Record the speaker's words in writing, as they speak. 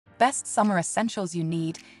best summer essentials you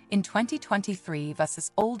need in 2023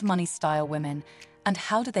 versus old money style women, and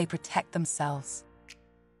how do they protect themselves?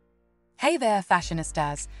 Hey there,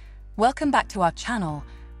 fashionistas! Welcome back to our channel,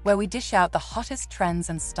 where we dish out the hottest trends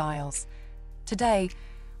and styles. Today,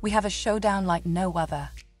 we have a showdown like no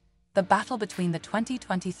other. The battle between the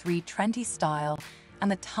 2023 trendy style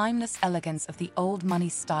and the timeless elegance of the old money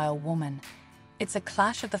style woman. It's a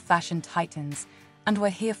clash of the fashion titans, and we're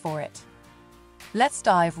here for it. Let's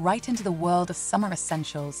dive right into the world of summer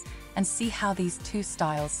essentials and see how these two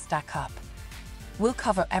styles stack up. We'll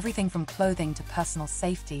cover everything from clothing to personal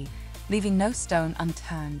safety, leaving no stone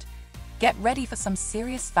unturned. Get ready for some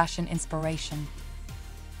serious fashion inspiration.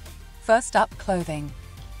 First up, clothing.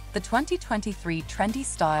 The 2023 trendy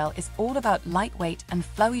style is all about lightweight and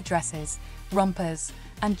flowy dresses, rompers,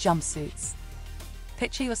 and jumpsuits.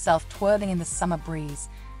 Picture yourself twirling in the summer breeze,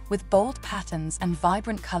 with bold patterns and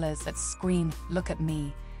vibrant colors that scream, "Look at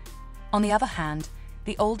me." On the other hand,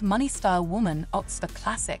 the old money style woman opts for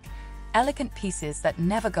classic, elegant pieces that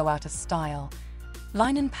never go out of style.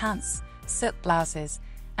 Linen pants, silk blouses,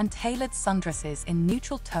 and tailored sundresses in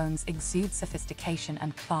neutral tones exude sophistication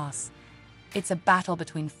and class. It's a battle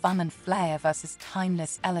between fun and flair versus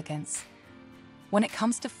timeless elegance. When it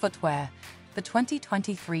comes to footwear, the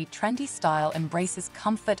 2023 trendy style embraces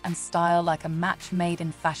comfort and style like a match made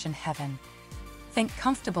in fashion heaven. Think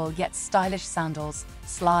comfortable yet stylish sandals,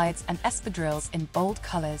 slides, and espadrilles in bold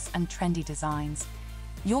colors and trendy designs.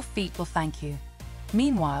 Your feet will thank you.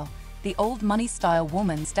 Meanwhile, the old money style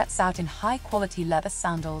woman steps out in high-quality leather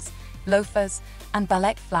sandals, loafers, and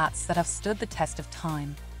ballet flats that have stood the test of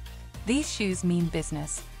time. These shoes mean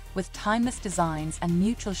business, with timeless designs and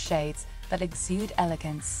neutral shades that exude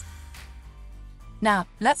elegance. Now,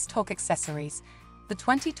 let's talk accessories. The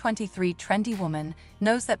 2023 trendy woman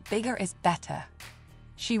knows that bigger is better.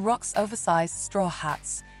 She rocks oversized straw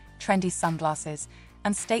hats, trendy sunglasses,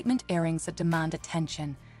 and statement earrings that demand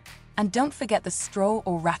attention. And don't forget the straw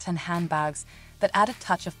or rattan handbags that add a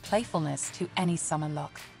touch of playfulness to any summer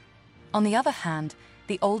look. On the other hand,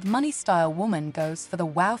 the old money style woman goes for the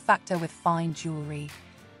wow factor with fine jewelry.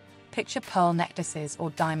 Picture pearl necklaces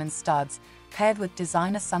or diamond studs, paired with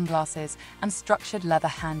designer sunglasses and structured leather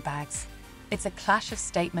handbags. It's a clash of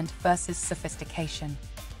statement versus sophistication.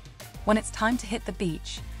 When it's time to hit the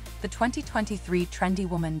beach, the 2023 trendy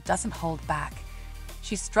woman doesn't hold back.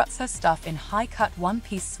 She struts her stuff in high-cut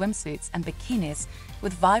one-piece swimsuits and bikinis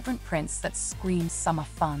with vibrant prints that scream summer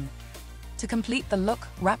fun. To complete the look,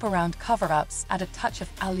 wraparound cover-ups add a touch of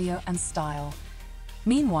allure and style.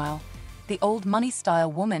 Meanwhile, the old money style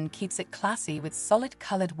woman keeps it classy with solid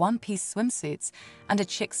colored one-piece swimsuits and a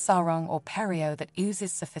chic sarong or perio that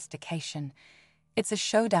oozes sophistication. It's a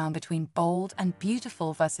showdown between bold and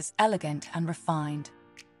beautiful versus elegant and refined.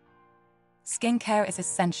 Skincare is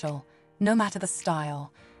essential, no matter the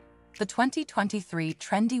style. The 2023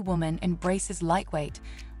 trendy woman embraces lightweight,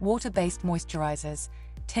 water-based moisturizers,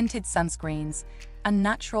 tinted sunscreens, and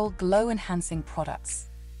natural glow-enhancing products.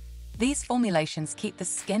 These formulations keep the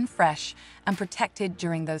skin fresh and protected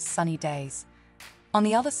during those sunny days. On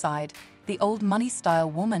the other side, the old money style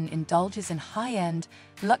woman indulges in high-end,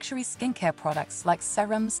 luxury skincare products like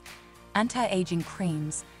serums, anti-aging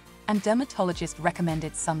creams, and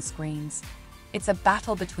dermatologist-recommended sunscreens. It's a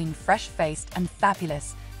battle between fresh-faced and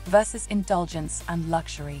fabulous versus indulgence and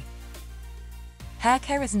luxury. Hair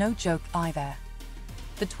care is no joke either.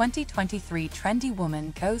 The 2023 trendy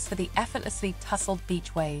woman goes for the effortlessly tousled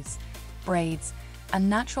beach waves, braids, and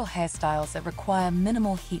natural hairstyles that require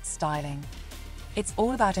minimal heat styling. It's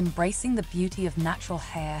all about embracing the beauty of natural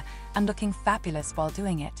hair and looking fabulous while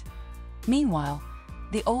doing it. Meanwhile,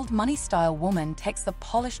 the old money style woman takes the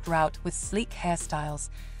polished route with sleek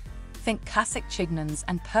hairstyles. Think classic chignons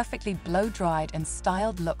and perfectly blow-dried and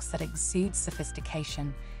styled looks that exude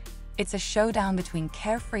sophistication. It's a showdown between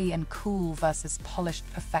carefree and cool versus polished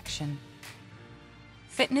perfection.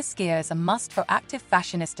 Fitness gear is a must for active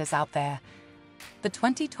fashionistas out there. The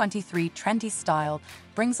 2023 trendy style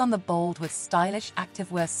brings on the bold with stylish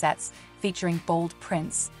activewear sets featuring bold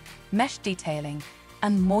prints, mesh detailing,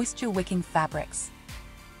 and moisture-wicking fabrics.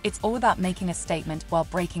 It's all about making a statement while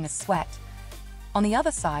breaking a sweat. On the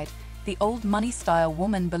other side, the old money style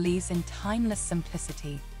woman believes in timeless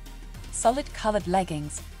simplicity. Solid colored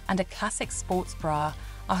leggings and a classic sports bra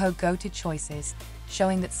are her go-to choices,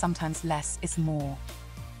 showing that sometimes less is more.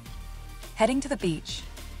 Heading to the beach.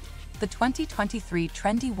 The 2023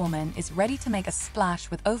 trendy woman is ready to make a splash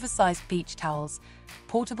with oversized beach towels,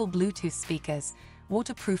 portable Bluetooth speakers,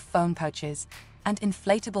 waterproof phone pouches, and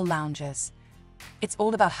inflatable loungers. It's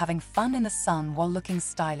all about having fun in the sun while looking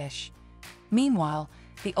stylish. Meanwhile,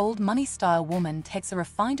 the old money-style woman takes a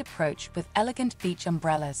refined approach with elegant beach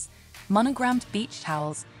umbrellas, monogrammed beach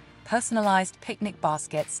towels, personalized picnic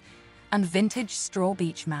baskets, and vintage straw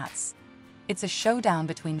beach mats. It's a showdown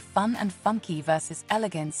between fun and funky versus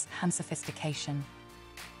elegance and sophistication.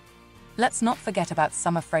 Let's not forget about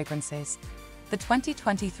summer fragrances. The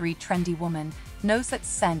 2023 trendy woman knows that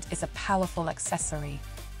scent is a powerful accessory.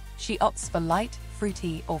 She opts for light,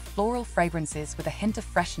 fruity, or floral fragrances with a hint of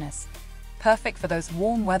freshness, perfect for those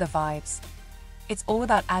warm weather vibes. It's all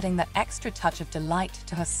about adding that extra touch of delight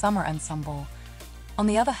to her summer ensemble. On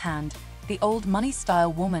the other hand, the old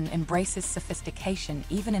money-style woman embraces sophistication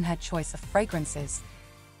even in her choice of fragrances.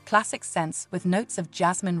 Classic scents with notes of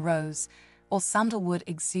jasmine rose or sandalwood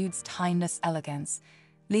exudes timeless elegance,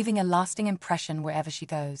 leaving a lasting impression wherever she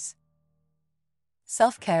goes.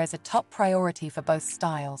 Self-care is a top priority for both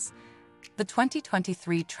styles. The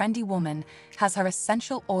 2023 trendy woman has her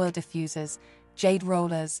essential oil diffusers, jade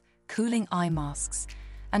rollers, cooling eye masks,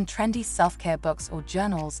 and trendy self-care books or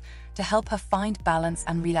journals to help her find balance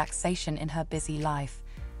and relaxation in her busy life.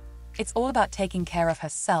 It's all about taking care of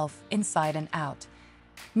herself inside and out.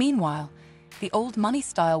 Meanwhile, the old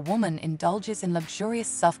money-style woman indulges in luxurious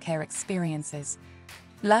self-care experiences.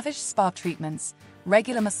 Lavish spa treatments,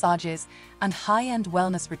 regular massages, and high-end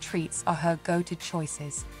wellness retreats are her go-to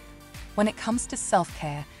choices. When it comes to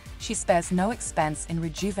self-care, she spares no expense in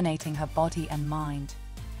rejuvenating her body and mind.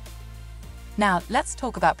 Now, let's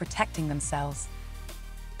talk about protecting themselves.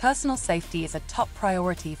 Personal safety is a top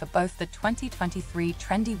priority for both the 2023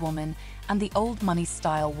 trendy woman and the old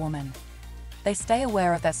money-style woman. They stay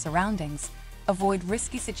aware of their surroundings, avoid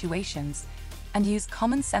risky situations, and use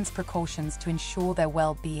common-sense precautions to ensure their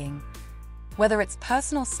well-being. Whether it's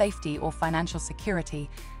personal safety or financial security,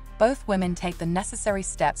 both women take the necessary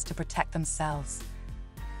steps to protect themselves.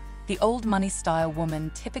 The old money-style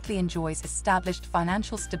woman typically enjoys established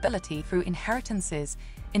financial stability through inheritances,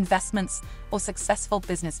 investments, or successful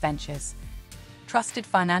business ventures. Trusted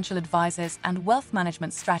financial advisors and wealth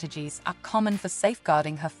management strategies are common for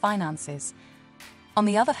safeguarding her finances. On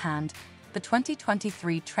the other hand, the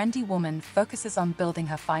 2023 trendy woman focuses on building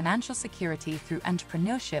her financial security through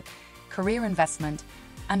entrepreneurship, career investment,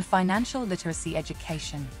 and financial literacy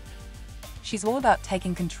education. She's all about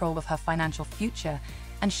taking control of her financial future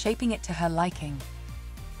and shaping it to her liking.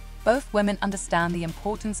 Both women understand the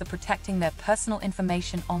importance of protecting their personal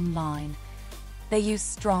information online. They use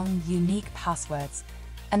strong, unique passwords,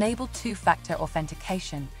 enable two-factor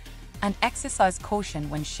authentication, and exercise caution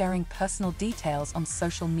when sharing personal details on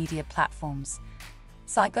social media platforms.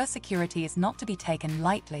 Cybersecurity is not to be taken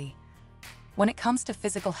lightly. When it comes to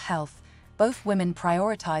physical health, both women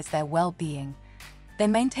prioritize their well-being. They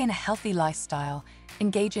maintain a healthy lifestyle,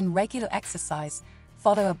 engage in regular exercise,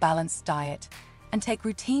 follow a balanced diet, and take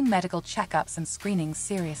routine medical checkups and screenings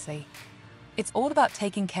seriously. It's all about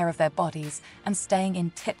taking care of their bodies and staying in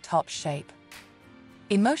tip-top shape.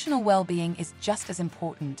 Emotional well-being is just as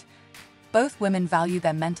important. Both women value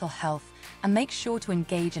their mental health and make sure to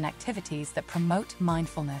engage in activities that promote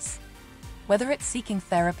mindfulness. Whether it's seeking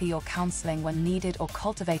therapy or counseling when needed or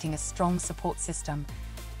cultivating a strong support system,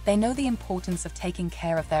 they know the importance of taking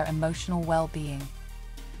care of their emotional well-being.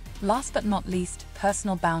 Last but not least,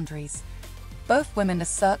 personal boundaries. Both women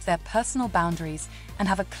assert their personal boundaries and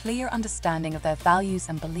have a clear understanding of their values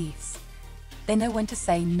and beliefs. They know when to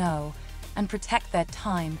say no and protect their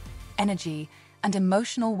time, energy, and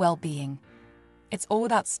emotional well-being. It's all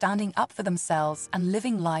about standing up for themselves and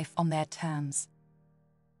living life on their terms.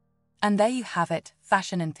 And there you have it,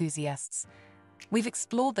 fashion enthusiasts. We've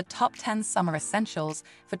explored the top 10 summer essentials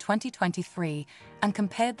for 2023 and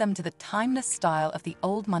compared them to the timeless style of the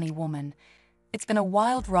old money woman. It's been a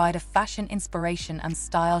wild ride of fashion inspiration and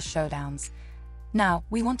style showdowns. Now,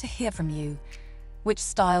 we want to hear from you. Which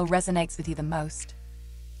style resonates with you the most?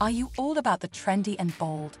 Are you all about the trendy and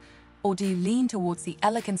bold, or do you lean towards the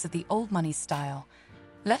elegance of the old money style?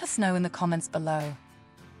 Let us know in the comments below.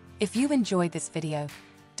 If you enjoyed this video,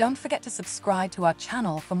 don't forget to subscribe to our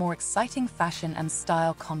channel for more exciting fashion and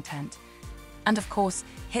style content. And of course,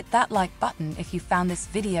 hit that like button if you found this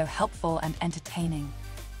video helpful and entertaining.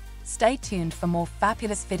 Stay tuned for more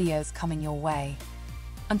fabulous videos coming your way.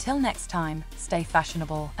 Until next time, stay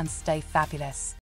fashionable and stay fabulous.